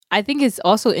I think it's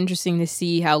also interesting to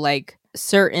see how like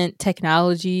certain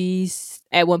technologies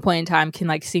at one point in time can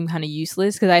like seem kind of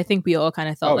useless, because I think we all kind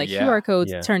of thought QR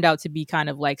codes turned out to be kind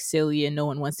of like silly and no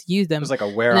one wants to use them. It was like a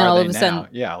where and then are all they of a sudden, now?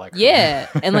 Yeah, like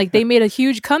and like they made a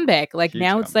huge comeback. Like Huge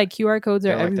now it's comeback. like QR codes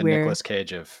are They're like everywhere. the Nicolas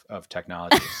Cage of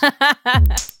technologies.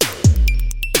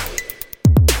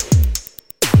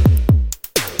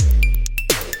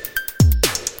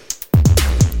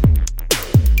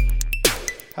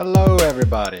 Hello,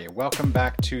 everybody. Welcome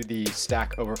back to the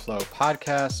Stack Overflow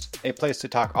podcast, a place to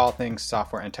talk all things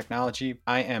software and technology.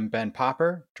 I am Ben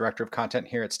Popper, Director of Content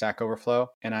here at Stack Overflow,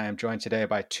 and I am joined today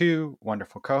by two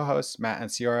wonderful co-hosts, Matt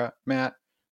and Ciora. Matt,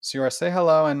 Ciora, say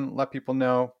hello and let people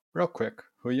know real quick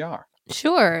who you are.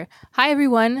 Sure. Hi,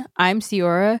 everyone. I'm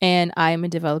Ciora, and I'm a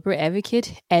developer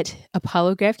advocate at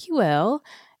Apollo GraphQL,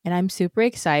 and I'm super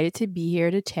excited to be here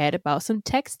to chat about some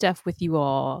tech stuff with you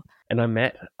all. And I'm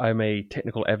Matt. I'm a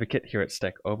technical advocate here at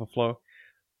Stack Overflow.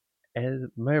 And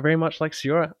very much like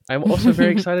Ciora, I'm also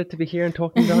very excited to be here and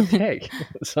talking about tech.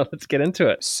 So let's get into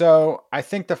it. So I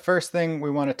think the first thing we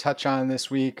want to touch on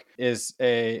this week is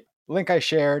a link I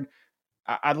shared.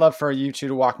 I'd love for you two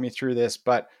to walk me through this,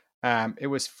 but it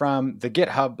was from the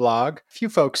GitHub blog. A few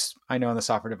folks I know in the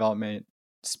software development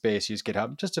space use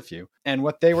GitHub, just a few. And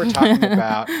what they were talking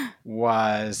about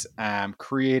was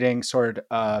creating sort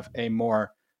of a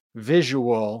more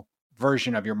visual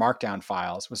version of your markdown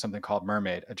files with something called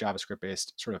Mermaid, a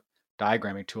JavaScript-based sort of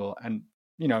diagramming tool. And,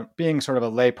 you know, being sort of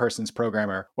a layperson's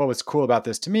programmer, what was cool about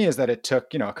this to me is that it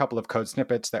took, you know, a couple of code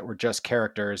snippets that were just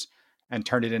characters and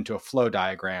turned it into a flow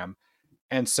diagram.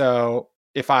 And so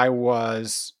if I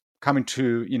was coming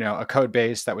to, you know, a code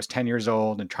base that was 10 years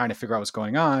old and trying to figure out what's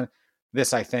going on,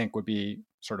 this, I think, would be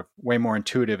sort of way more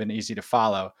intuitive and easy to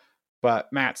follow. But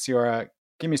Matt, Ciora,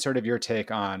 give me sort of your take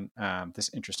on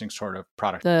this interesting sort of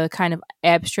product. The kind of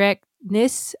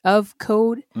abstractness of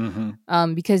code,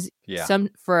 because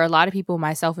for a lot of people,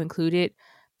 myself included,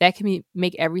 that can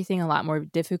make everything a lot more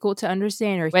difficult to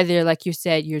understand. Or whether, like you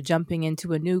said, you're jumping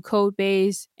into a new code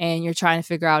base and you're trying to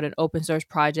figure out an open source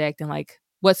project and like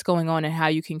what's going on and how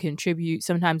you can contribute.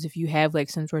 Sometimes if you have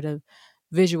like some sort of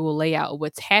visual layout of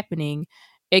what's happening,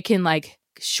 it can like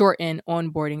shorten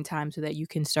onboarding time so that you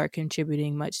can start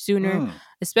contributing much sooner,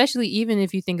 especially even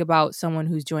if you think about someone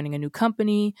who's joining a new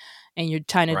company and you're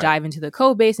trying to dive into the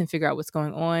code base and figure out what's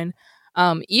going on.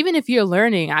 Even if you're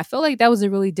learning, I feel like that was a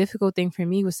really difficult thing for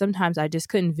me, was sometimes I just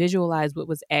couldn't visualize what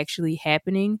was actually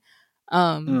happening.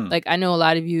 Like I know a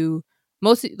lot of you,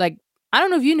 mostly like, I don't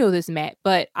know if you know this, Matt,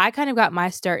 but I kind of got my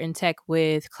start in tech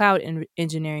with cloud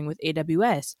engineering with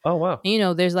AWS. Oh, wow. And, you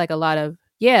know, there's like a lot of,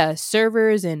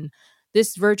 servers and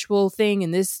this virtual thing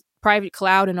and this private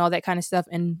cloud and all that kind of stuff.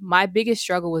 And my biggest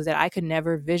struggle was that I could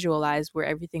never visualize where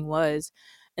everything was.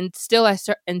 And still,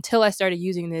 until I started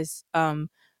using this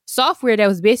software that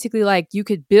was basically like you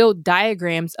could build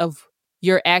diagrams of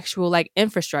your actual like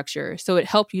infrastructure. So it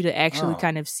helped you to actually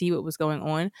kind of see what was going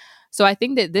on. So I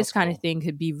think that this kind of thing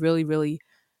could be really, really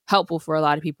helpful for a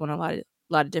lot of people in a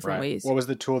lot of different ways. What was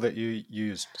the tool that you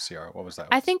used, Ciora? What was that?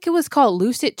 I think it was called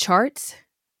Lucidcharts.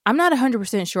 I'm not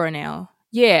 100% sure now.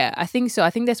 Yeah, I think so.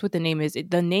 I think that's what the name is.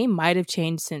 The name might have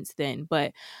changed since then,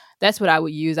 but that's what I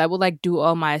would use. I would like do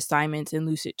all my assignments in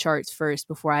Lucidcharts first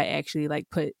before I actually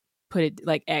like put it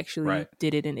like actually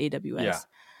did it in AWS.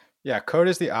 Yeah, code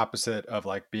is the opposite of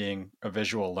like being a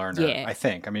visual learner, I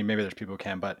think. I mean, maybe there's people who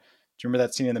can, but do you remember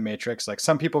that scene in The Matrix? Like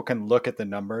some people can look at the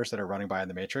numbers that are running by in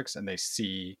The Matrix and they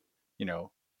see, you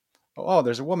know, oh,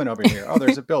 there's a woman over here. Oh,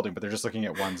 there's a building, but they're just looking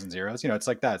at ones and zeros. You know, it's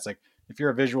like that. It's like, if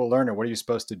you're a visual learner, what are you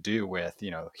supposed to do with,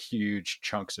 you know, huge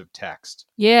chunks of text?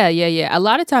 Yeah. A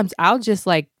lot of times I'll just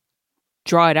like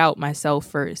draw it out myself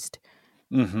first.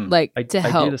 Like to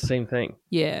help. I do the same thing.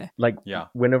 Yeah. Like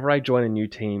whenever I join a new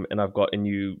team and I've got a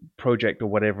new project or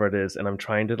whatever it is, and I'm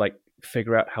trying to like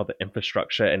figure out how the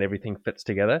infrastructure and everything fits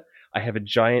together, I have a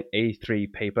giant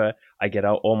A3 paper. I get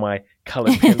out all my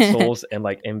colored pencils and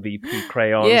like MVP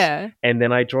crayons. Yeah. And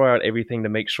then I draw out everything to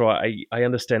make sure I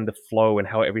understand the flow and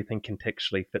how everything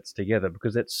contextually fits together,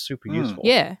 because that's super useful.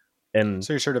 Yeah. And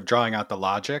so you're sort of drawing out the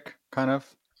logic, kind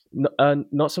of?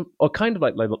 Not so, or kind of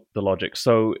like the logic.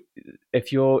 So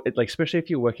if you're like, especially if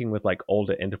you're working with like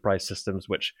older enterprise systems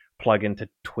which plug into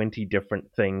 20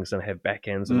 different things and have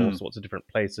backends in all sorts of different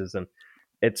places, and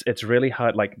it's really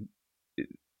hard. Like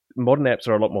modern apps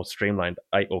are a lot more streamlined,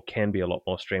 or can be a lot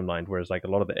more streamlined, whereas like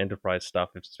a lot of the enterprise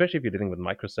stuff, especially if you're dealing with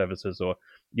microservices or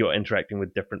you're interacting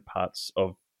with different parts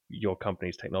of your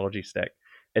company's technology stack,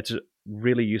 it's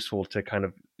really useful to kind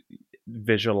of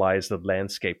visualize the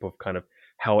landscape of kind of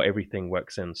how everything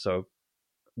works in. So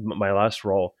my last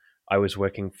role, I was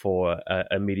working for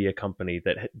a media company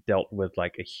that dealt with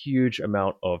like a huge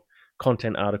amount of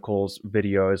content articles,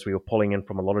 videos. We were pulling in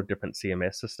from a lot of different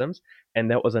CMS systems,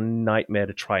 and that was a nightmare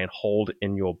to try and hold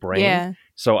in your brain. Yeah.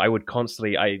 So I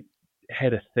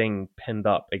had a thing pinned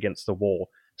up against the wall.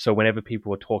 So whenever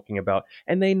people were talking about,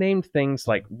 and they named things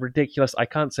like ridiculous, I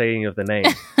can't say any of the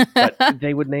names, but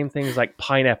they would name things like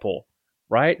pineapple,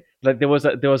 right? Like there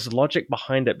was logic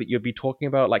behind it, but you'd be talking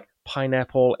about like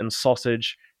pineapple and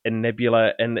sausage and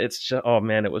nebula, and it's just, oh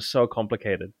man, it was so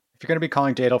complicated. If you're going to be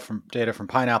calling data from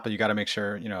pineapple, you got to make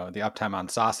sure, the uptime on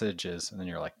sausage is, and then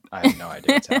you're like, I have no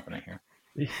idea what's happening here.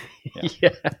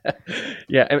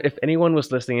 Yeah. If anyone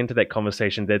was listening into that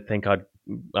conversation, they'd think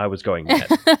I was going mad.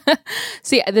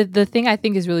 See, the thing I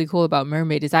think is really cool about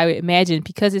Mermaid is I would imagine,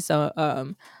 because it's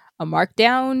a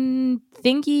markdown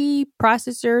thingy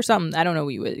processor or something, I don't know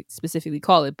what you would specifically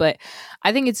call it, but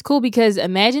I think it's cool because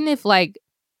imagine if like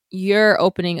you're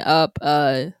opening up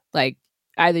like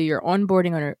either you're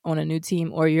onboarding on a new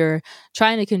team or you're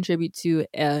trying to contribute to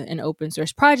an open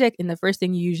source project, and the first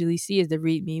thing you usually see is the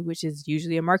README, which is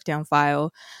usually a markdown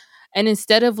file. And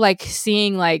instead of like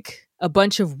seeing like a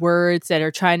bunch of words that are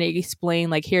trying to explain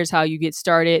like, here's how you get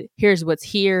started, here's what's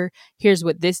here, here's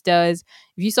what this does,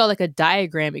 if you saw like a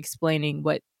diagram explaining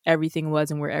what everything was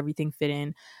and where everything fit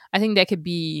in, I think that could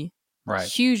be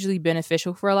hugely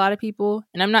beneficial for a lot of people.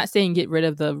 And I'm not saying get rid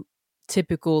of the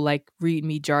typical like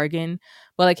README jargon,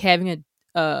 but like having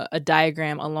a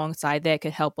diagram alongside that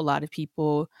could help a lot of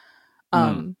people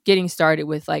getting started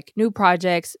with like new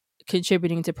projects,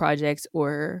 contributing to projects,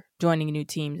 or joining new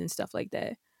teams and stuff like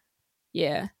that.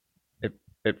 Yeah,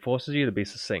 it forces you to be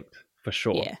succinct for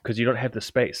sure, because you don't have the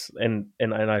space, and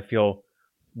I feel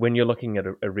when you're looking at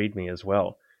a README as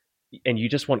well, and you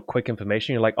just want quick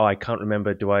information, you're like, oh, I can't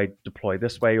remember, do I deploy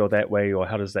this way or that way, or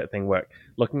how does that thing work?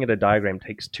 Looking at a diagram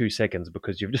takes 2 seconds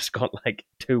because you've just got like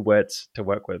 2 words to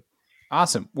work with.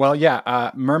 Awesome. Well,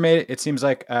 yeah, Mermaid, it seems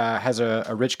like has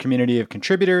a rich community of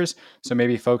contributors, so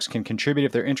maybe folks can contribute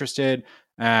if they're interested.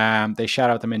 They shout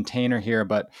out the maintainer here,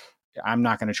 but I'm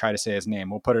not going to try to say his name.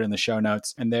 We'll put it in the show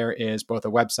notes, and there is both a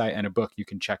website and a book you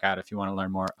can check out if you want to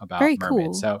learn more about Mermaid.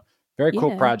 Cool. So very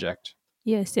cool project.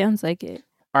 Yeah, sounds like it.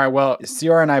 All right. Well,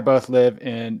 Siora and I both live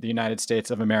in the United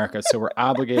States of America, so we're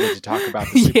obligated to talk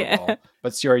about the Super Bowl.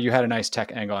 But Siora, you had a nice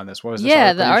tech angle on this. What was this?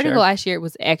 Yeah, the article I shared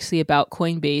was actually about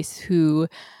Coinbase, who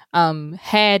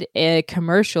had a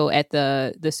commercial at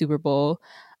the Super Bowl.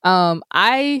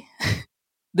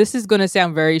 This is going to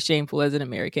sound very shameful as an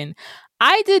American.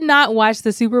 I did not watch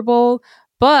the Super Bowl,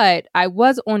 but I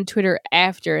was on Twitter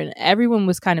after, and everyone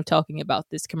was kind of talking about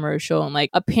this commercial. And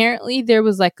like, apparently there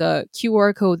was like a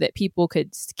QR code that people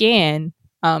could scan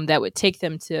that would take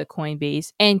them to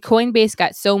Coinbase. And Coinbase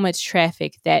got so much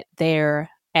traffic that their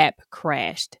app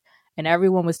crashed. And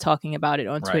everyone was talking about it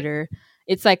on Twitter.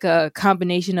 It's like a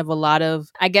combination of a lot of,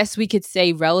 I guess we could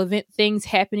say, relevant things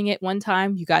happening at one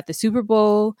time. You got the Super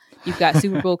Bowl, you've got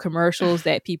Super Bowl commercials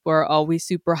that people are always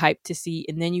super hyped to see.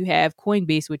 And then you have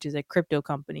Coinbase, which is a crypto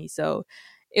company. So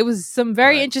it was some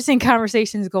very interesting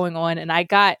conversations going on. And I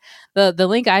got the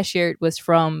link I shared was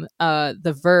from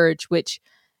The Verge, which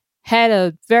had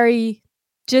a very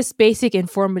just basic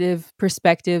informative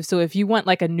perspective. So if you want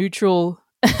like a neutral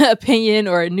opinion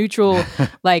or a neutral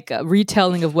like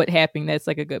retelling of what happened, that's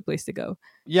like a good place to go.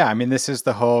 Yeah, I mean, this is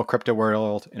the whole crypto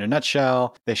world in a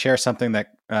nutshell. They share something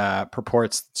that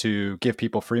purports to give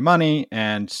people free money,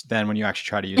 and then when you actually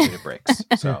try to use it, it breaks.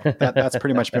 So that's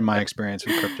pretty much been my experience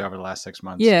with crypto over the last 6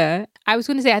 months. Yeah, I was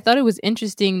going to say, I thought it was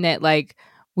interesting that like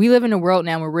we live in a world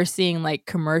now where we're seeing like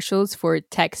commercials for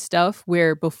tech stuff,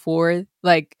 where before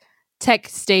like tech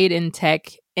stayed in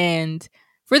tech, and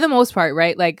for the most part,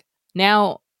 right, like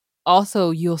now,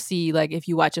 also, you'll see, like, if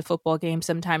you watch a football game,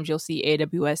 sometimes you'll see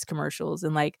AWS commercials.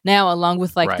 And, like, now, along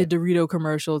with, like, the Dorito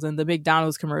commercials and the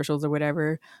McDonald's commercials or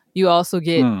whatever, you also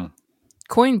get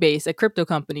Coinbase, a crypto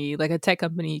company, like a tech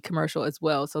company commercial as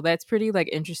well. So that's pretty, like,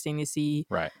 interesting to see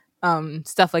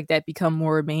stuff like that become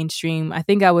more mainstream. I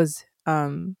think I was...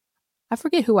 I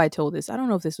forget who I told this. I don't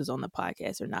know if this was on the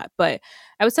podcast or not, but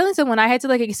I was telling someone I had to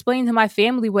like explain to my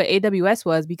family what AWS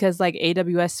was, because like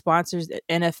AWS sponsors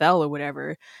NFL or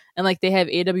whatever. And like they have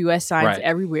AWS signs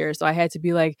everywhere. So I had to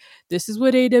be like, this is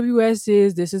what AWS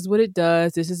is. This is what it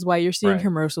does. This is why you're seeing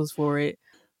commercials for it.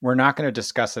 We're not going to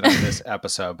discuss it on this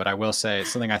episode, but I will say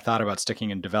something I thought about sticking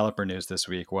in developer news this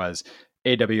week was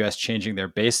AWS changing their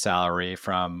base salary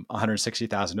from $160,000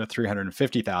 to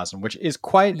 $350,000, which is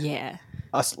quite a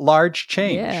large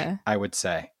change, I would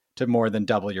say, to more than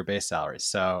double your base salary.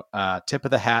 So tip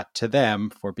of the hat to them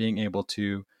for being able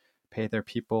to pay their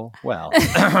people well.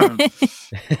 That's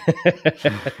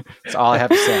all I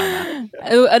have to say on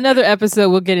that. Another episode,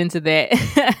 we'll get into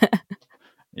that.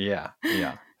 Yeah.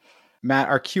 Matt,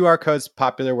 are QR codes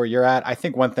popular where you're at? I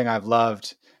think one thing I've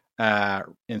loved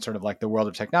in sort of like the world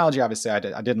of technology, obviously I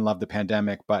didn't love the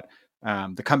pandemic, but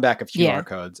the comeback of QR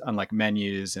codes on like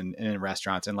menus and in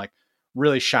restaurants and like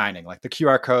really shining. Like the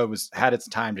QR code had its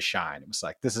time to shine. It was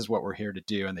like, this is what we're here to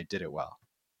do. And they did it well.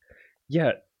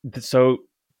 Yeah. So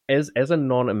as a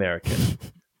non-American,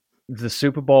 the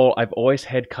Super Bowl, I've always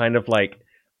had kind of like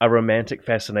a romantic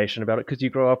fascination about it because you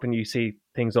grow up and you see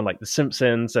things on like The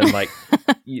Simpsons and like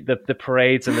the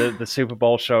parades and the Super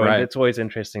Bowl show. Right. And it's always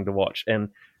interesting to watch. And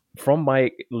from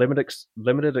my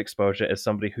limited exposure as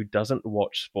somebody who doesn't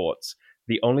watch sports,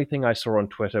 the only thing I saw on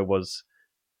Twitter was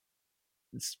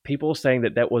people saying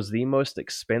that was the most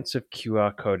expensive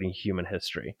QR code in human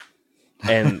history.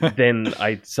 And then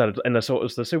I started, and I saw it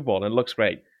was the Super Bowl, and it looks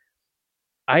great.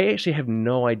 I actually have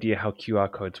no idea how QR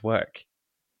codes work.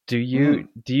 Do you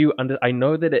I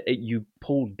know that you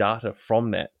pull data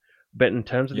from that, but in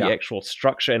terms of the actual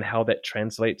structure and how that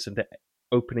translates into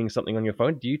opening something on your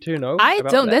phone, do you two know? I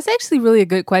don't. That's actually really a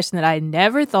good question that I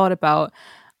never thought about.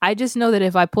 I just know that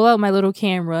if I pull out my little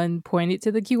camera and point it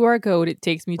to the QR code, it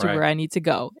takes me to where I need to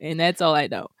go. And that's all I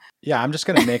know. Yeah, I'm just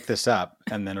going to make this up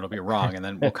and then it'll be wrong. And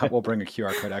then we'll bring a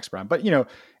QR code expert on. But, you know,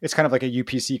 it's kind of like a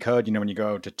UPC code, you know, when you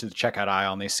go to the checkout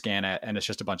aisle and they scan it and it's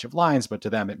just a bunch of lines. But to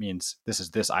them, it means this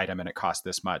is this item and it costs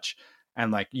this much.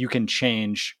 And like you can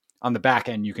change on the back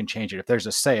end, you can change it. If there's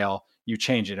a sale, you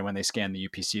change it. And when they scan the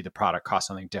UPC, the product costs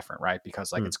something different, right?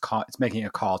 Because like it's making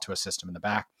a call to a system in the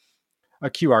back. A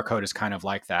QR code is kind of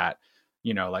like that,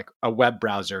 you know, like a web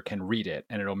browser can read it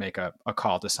and it'll make a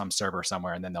call to some server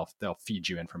somewhere and then they'll feed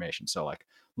you information. So like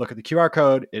look at the QR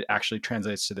code, it actually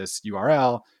translates to this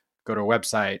URL, go to a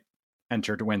website,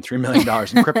 enter to win $3 million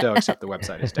in crypto, except the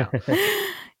website is down.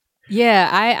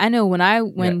 Yeah, I know when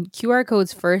QR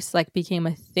codes first like became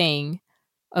a thing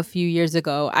a few years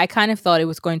ago, I kind of thought it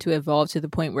was going to evolve to the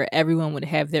point where everyone would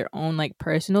have their own like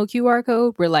personal QR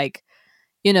code where like,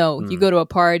 you know, you go to a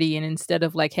party and instead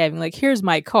of like having like, here's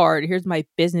my card, here's my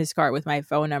business card with my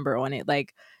phone number on it,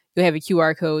 like you have a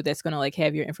QR code that's going to like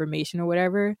have your information or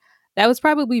whatever. That was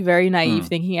probably very naive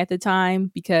thinking at the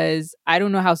time because I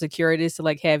don't know how secure it is to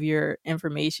like have your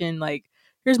information. Like,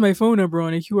 here's my phone number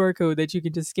on a QR code that you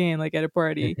can just scan like at a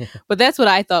party. But that's what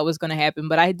I thought was going to happen.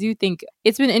 But I do think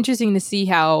it's been interesting to see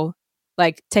how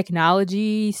like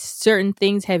technology, certain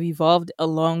things have evolved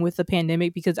along with the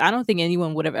pandemic because I don't think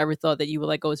anyone would have ever thought that you would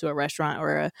like go to a restaurant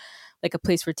or a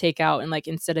place for takeout and like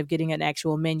instead of getting an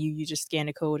actual menu, you just scan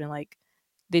a code and like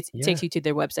it takes you to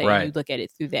their website and you look at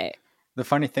it through that. The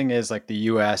funny thing is like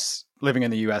living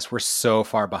in the US, we're so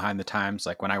far behind the times.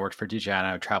 Like when I worked for DJI and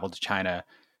I traveled to China,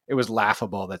 it was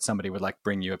laughable that somebody would like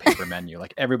bring you a paper menu.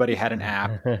 Like everybody had an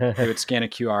app. They would scan a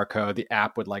QR code. The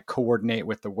app would like coordinate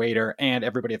with the waiter and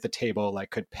everybody at the table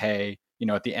like could pay, you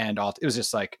know, at the end. It was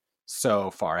just like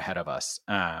so far ahead of us.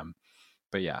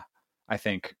 But yeah, I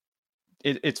think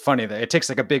it's funny that it takes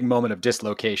like a big moment of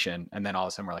dislocation. And then all of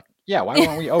a sudden we're like, yeah, why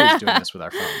aren't we always doing this with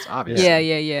our phones? Obviously.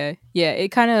 Yeah. It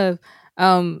kind of,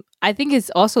 I think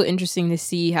it's also interesting to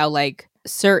see how like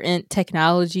certain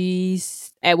technologies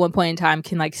at one point in time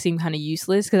can like seem kind of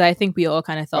useless because I think we all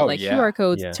kind of thought QR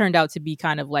codes turned out to be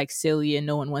kind of like silly and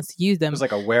no one wants to use them. It was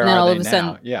like where are they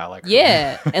now?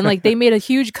 And like they made a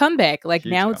huge comeback. Like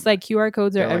now it's like QR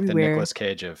codes are everywhere. Like the Nicolas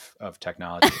Cage of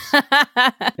technologies.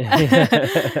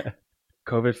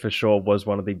 COVID for sure was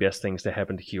one of the best things to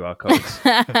happen to QR codes.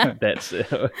 That's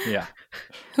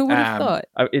Who would have thought?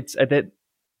 It's that.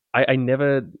 I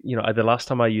never, you know, the last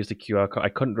time I used a QR code, I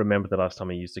couldn't remember the last time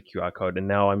I used a QR code, and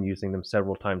now I'm using them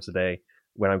several times a day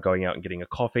when I'm going out and getting a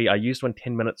coffee. I used one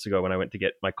 10 minutes ago when I went to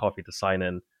get my coffee to sign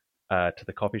in to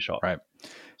the coffee shop. Right.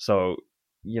 So,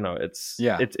 you know, it's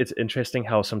interesting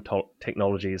how some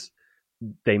technologies,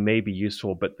 they may be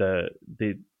useful, but the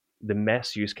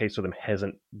mass use case for them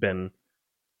hasn't been,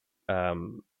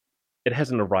 it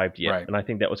hasn't arrived yet. Right. And I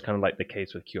think that was kind of like the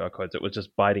case with QR codes. It was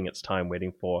just biding its time,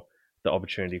 waiting for the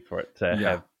opportunity for it to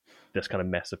have this kind of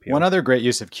mass appeal. One other great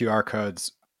use of QR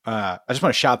codes, I just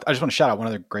want to shout out one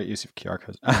other great use of QR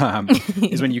codes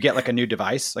is when you get like a new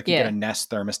device, like you get a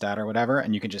Nest thermostat or whatever,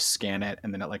 and you can just scan it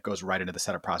and then it like goes right into the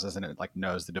setup process and it like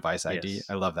knows the device ID. Yes.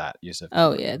 I love that use of.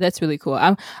 Oh yeah, that's really cool.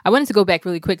 I wanted to go back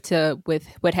really quick with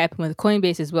what happened with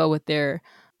Coinbase as well with their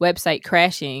website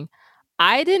crashing.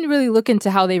 I didn't really look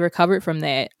into how they recovered from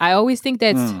that. I always think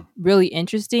that's really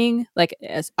interesting. Like,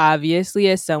 as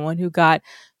someone who got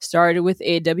started with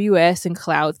AWS and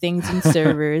cloud things and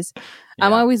servers,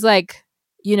 I'm always like,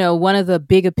 one of the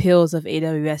big appeals of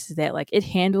AWS is that like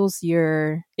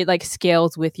it like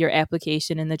scales with your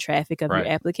application and the traffic of your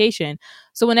application.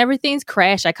 So when everything's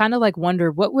crashed, I kind of like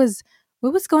wonder what was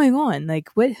going on? Like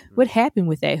what happened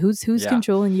with that? Who's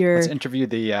controlling your? Let's interview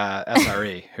the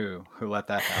SRE who let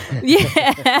that happen.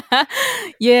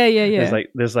 Yeah.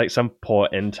 There's like some poor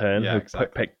intern who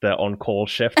picked the on-call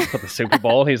shift for the Super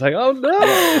Bowl. He's like, oh no,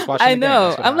 I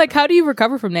know. I'm like, how do you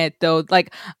recover from that though?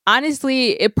 Like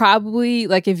honestly, it probably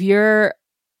like if your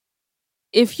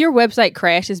website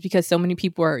crashes because so many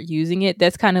people are using it,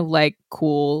 that's kind of like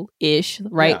cool-ish,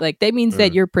 right? Like that means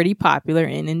that you're pretty popular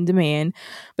and in demand.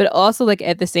 But also like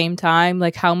at the same time,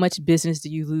 like how much business do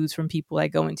you lose from people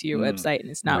like going to your website and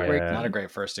it's not working? Not a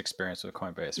great first experience with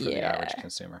Coinbase for the average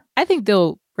consumer. I think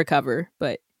they'll recover,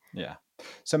 but yeah.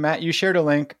 So Matt, you shared a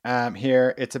link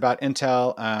here. It's about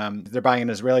Intel. They're buying an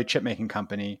Israeli chip making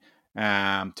company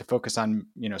to focus on,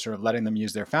 sort of letting them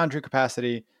use their foundry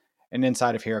capacity. And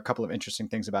inside of here, a couple of interesting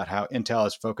things about how Intel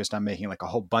is focused on making like a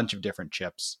whole bunch of different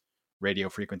chips, radio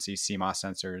frequency, CMOS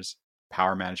sensors,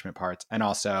 power management parts, and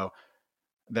also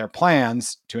their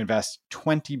plans to invest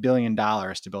 $20 billion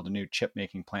to build a new chip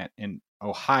making plant in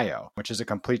Ohio, which is a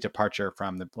complete departure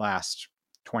from the last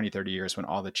 20, 30 years when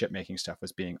all the chip making stuff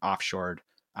was being offshored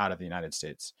out of the United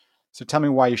States. So tell me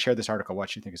why you shared this article,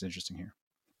 what you think is interesting here.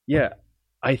 Yeah.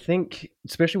 I think,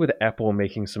 especially with Apple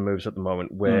making some moves at the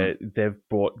moment where they've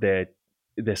brought their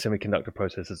semiconductor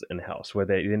processes in-house, where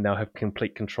they now have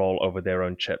complete control over their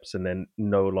own chips and then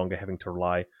no longer having to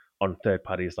rely on third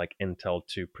parties like Intel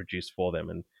to produce for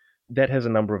them. And that has a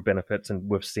number of benefits, and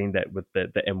we've seen that with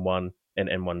the M1 and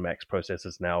M1 Max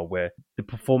processors now, where the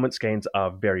performance gains are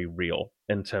very real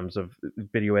in terms of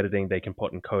video editing. They can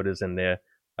put encoders in there,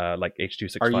 like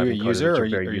H.265 encoders. Are you a user, or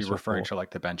are you referring to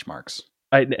like the benchmarks?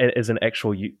 As an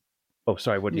actual what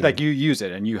do you like mean? You use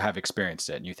it and you have experienced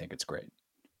it and you think it's great?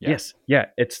 Yes,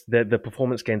 it's the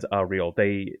performance gains are real.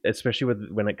 They, especially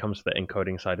when it comes to the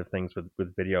encoding side of things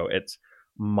with video, it's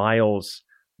miles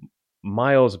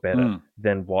better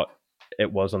than what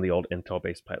it was on the old Intel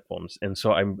based platforms. And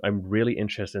so I'm really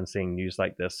interested in seeing news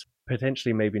like this,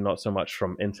 potentially maybe not so much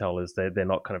from Intel, as they're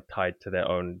not kind of tied to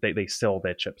their own, they sell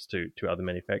their chips to other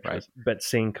manufacturers, but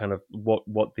seeing kind of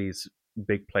what these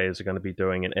big players are going to be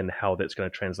doing and how that's going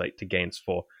to translate to gains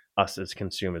for us as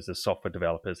consumers, as software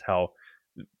developers, how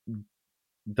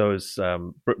those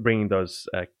bringing those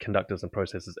conductors and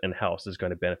processors in-house is going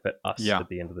to benefit us at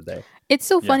the end of the day. It's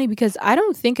so funny because I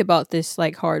don't think about this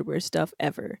like hardware stuff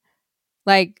ever.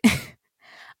 Like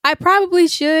I probably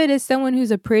should, as someone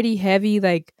who's a pretty heavy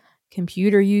like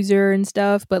computer user and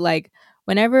stuff, but like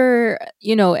whenever,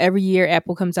 every year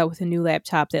Apple comes out with a new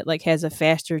laptop that like has a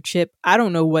faster chip, I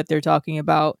don't know what they're talking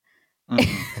about.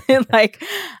 Like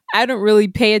I don't really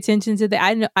pay attention to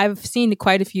that. I've seen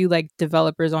quite a few like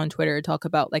developers on Twitter talk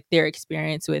about like their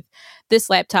experience with this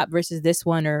laptop versus this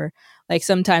one, or like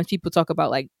sometimes people talk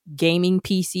about like gaming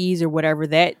PCs or whatever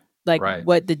that like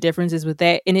what the difference is with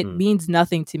that, and it means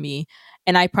nothing to me.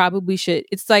 And I probably should.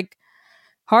 It's like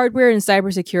hardware and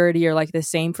cybersecurity are like the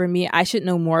same for me. I should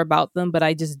know more about them, but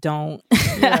I just don't.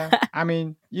 Yeah. I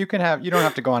mean, you don't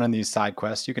have to go on these side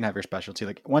quests. You can have your specialty.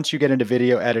 Like once you get into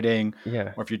video editing,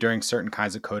 or if you're doing certain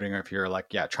kinds of coding, or if you're like,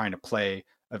 trying to play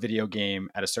a video game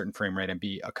at a certain frame rate and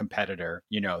be a competitor,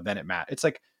 then it matters. It's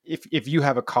like if you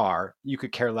have a car, you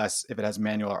could care less if it has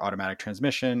manual or automatic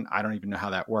transmission. I don't even know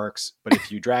how that works. But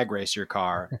if you drag race your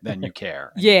car, then you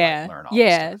care. And you learn all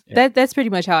this stuff. That's pretty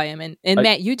much how I am. And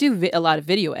Matt, you do a lot of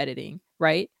video editing,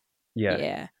 right?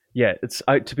 Yeah. It's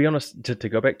to be honest, to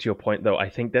go back to your point though, I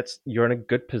think you're in a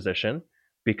good position,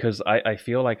 because I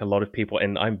feel like a lot of people,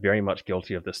 and I'm very much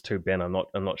guilty of this too, Ben. I'm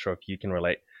not sure if you can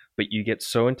relate, but you get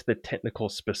so into the technical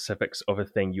specifics of a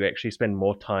thing, you actually spend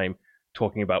more time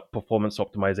talking about performance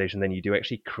optimization than you do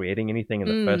actually creating anything in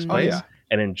the first place,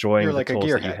 and enjoying you're like the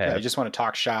tools that you have. You just want to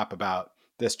talk shop about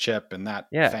this chip and that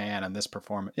fan and this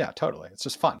performance. Yeah, totally. It's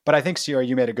just fun. But I think, Sierra,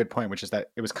 you made a good point, which is that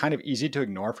it was kind of easy to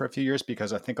ignore for a few years,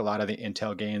 because I think a lot of the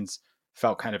Intel gains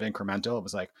felt kind of incremental. It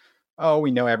was like, oh,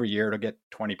 we know every year it'll get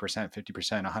 20%,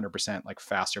 50%, 100% like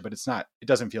faster, but it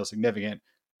doesn't feel significant.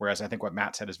 Whereas I think what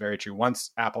Matt said is very true.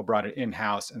 Once Apple brought it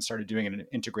in-house and started doing it in an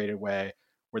integrated way,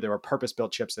 where there were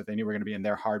purpose-built chips that they knew were going to be in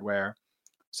their hardware,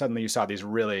 suddenly you saw these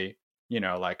really,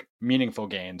 like meaningful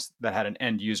gains that had an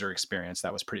end user experience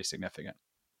that was pretty significant.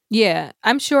 Yeah,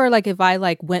 I'm sure like if I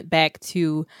like went back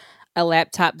to a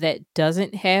laptop that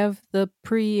doesn't have the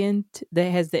that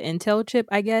has the Intel chip,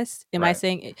 I guess. Am I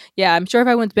saying? Yeah, I'm sure if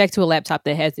I went back to a laptop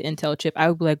that has the Intel chip, I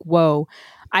would be like, whoa,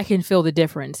 I can feel the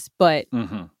difference. But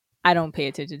I don't pay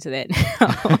attention to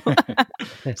that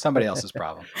now. Somebody else's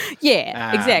problem.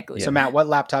 Yeah, exactly. So Matt, what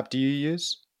laptop do you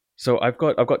use? So I've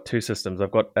got two systems.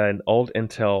 I've got an old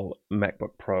Intel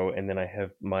MacBook Pro, and then I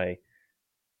have my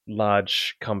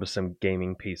large, cumbersome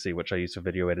gaming PC, which I use for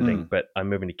video editing. But I'm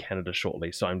moving to Canada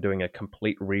shortly, so I'm doing a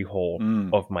complete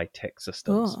rehaul of my tech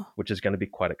systems, which is going to be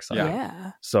quite exciting.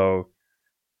 Yeah. So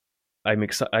I'm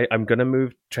excited. I'm going to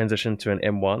transition to an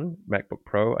M1 MacBook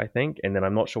Pro, I think, and then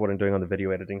I'm not sure what I'm doing on the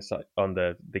video editing side, on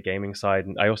the gaming side.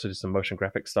 And I also do some motion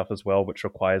graphics stuff as well, which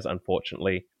requires,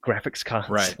 unfortunately, graphics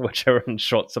cards, which are in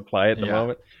short supply at the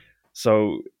moment.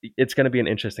 So it's going to be an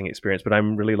interesting experience, but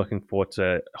I'm really looking forward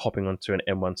to hopping onto an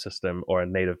M1 system or a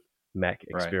native Mac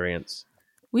experience.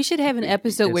 We should have an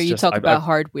episode where you talk about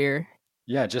hardware.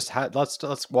 Yeah, just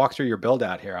let's walk through your build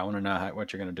out here. I want to know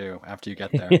what you're going to do after you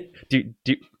get there.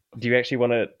 Do you actually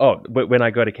want to? Oh, when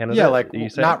I go to Canada? Yeah, like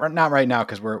not right now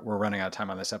because we're running out of time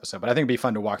on this episode. But I think it'd be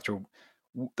fun to walk through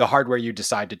the hardware you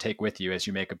decide to take with you as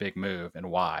you make a big move and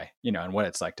why, and what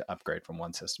it's like to upgrade from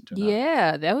one system to another.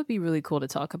 Yeah, that would be really cool to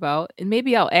talk about. And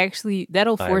maybe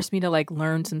that'll force me to like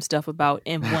learn some stuff about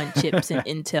M1 chips and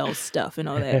Intel stuff and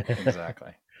all that.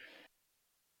 Exactly.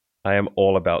 I am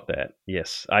all about that.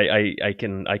 Yes, I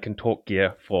can talk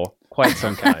gear for quite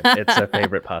some time. It's a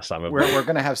favorite pastime of mine. We're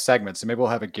going to have segments, so maybe we'll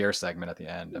have a gear segment at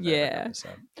the end of every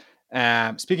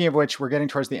episode. Speaking of which, we're getting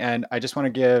towards the end. I just want to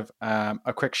give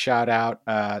a quick shout out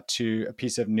to a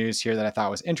piece of news here that I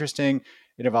thought was interesting.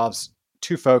 It involves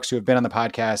two folks who have been on the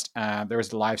podcast. There was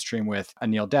the live stream with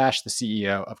Anil Dash, the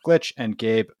CEO of Glitch, and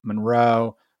Gabe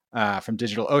Monroe from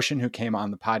DigitalOcean, who came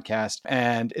on the podcast.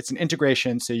 And it's an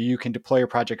integration, so you can deploy your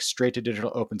project straight to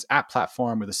DigitalOcean's app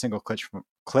platform with a single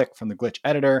click from the Glitch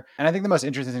editor. And I think the most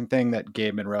interesting thing that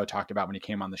Gabe Monroe talked about when he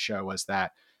came on the show was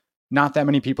that not that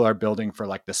many people are building for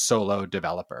like the solo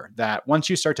developer, that once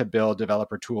you start to build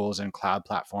developer tools and cloud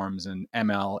platforms and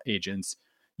ML agents,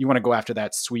 you want to go after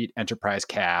that sweet enterprise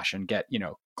cache and get,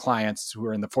 clients who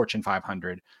are in the Fortune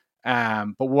 500.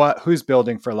 But who's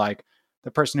building for like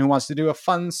the person who wants to do a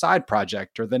fun side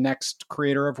project or the next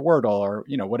creator of Wordle or,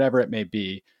 whatever it may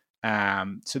be.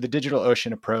 So the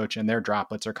DigitalOcean approach and their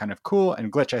droplets are kind of cool.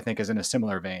 And Glitch, I think, is in a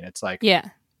similar vein. It's like,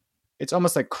 it's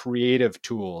almost like creative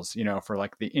tools, for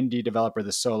like the indie developer,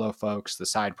 the solo folks, the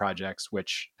side projects,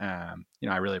 which, I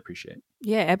really appreciate.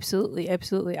 Yeah, absolutely.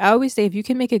 Absolutely. I always say if you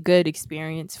can make a good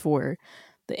experience for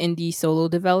the indie solo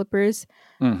developers,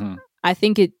 I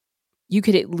think you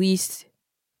could at least,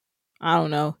 I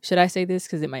don't know, should I say this?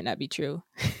 Because it might not be true.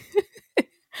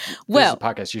 Well, this is a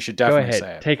podcast. You should definitely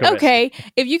say it. Take a risk.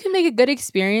 If you can make a good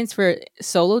experience for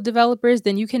solo developers,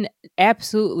 then you can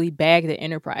absolutely bag the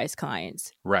enterprise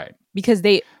clients. Right. Because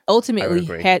they ultimately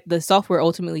the software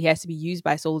ultimately has to be used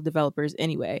by solo developers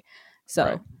anyway. So,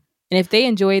 and if they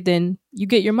enjoy it, then you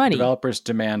get your money. Developers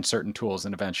demand certain tools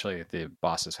and eventually the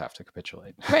bosses have to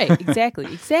capitulate. Right.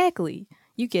 Exactly.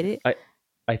 You get it.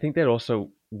 I think that also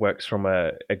works from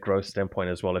a growth standpoint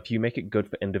as well. If you make it good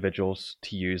for individuals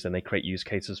to use and they create use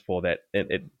cases for that,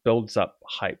 it builds up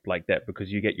hype like that because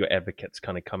you get your advocates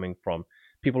kind of coming from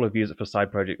people who've used it for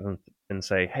side projects and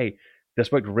say, hey,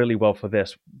 this worked really well for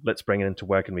this. Let's bring it into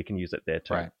work and we can use it there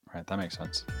too. Right. That makes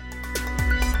sense.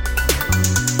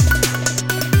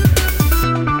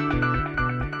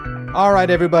 All right,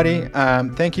 everybody.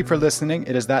 Thank you for listening.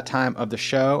 It is that time of the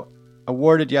show.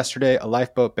 Awarded yesterday a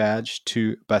lifeboat badge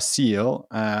to Basile.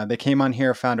 They came on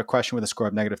here, found a question with a score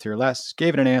of -3 or less,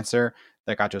 gave it an answer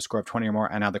that got to a score of 20 or more,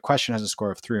 and now the question has a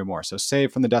score of 3 or more. So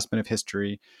saved from the dustbin of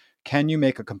history. Can you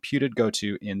make a computed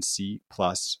goto in C++?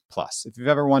 If you've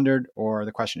ever wondered or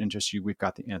the question interests you, we've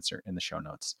got the answer in the show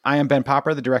notes. I am Ben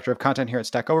Popper, the director of content here at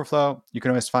Stack Overflow. You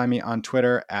can always find me on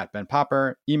Twitter at Ben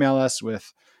Popper. Email us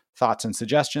with thoughts and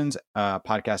suggestions,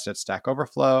 podcast at Stack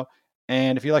Overflow.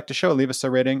 And if you like the show, leave us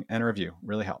a rating and a review.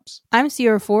 Really helps. I'm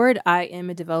Sierra Ford. I am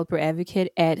a developer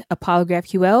advocate at Apolograph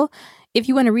QL. If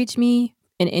you want to reach me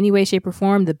in any way, shape, or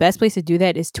form, the best place to do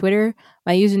that is Twitter.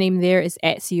 My username there is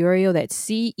 @Ceoreo. That's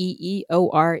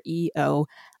CEEOREO_.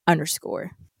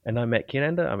 And I'm Matt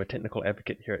Kinander. I'm a technical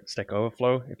advocate here at Stack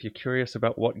Overflow. If you're curious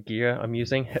about what gear I'm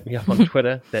using, hit me up on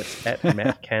Twitter. That's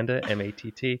 @MattKander,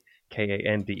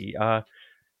 MattKander.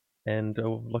 And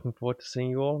looking forward to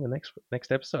seeing you all in the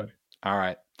next episode. All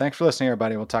right. Thanks for listening,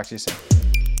 everybody. We'll talk to you soon.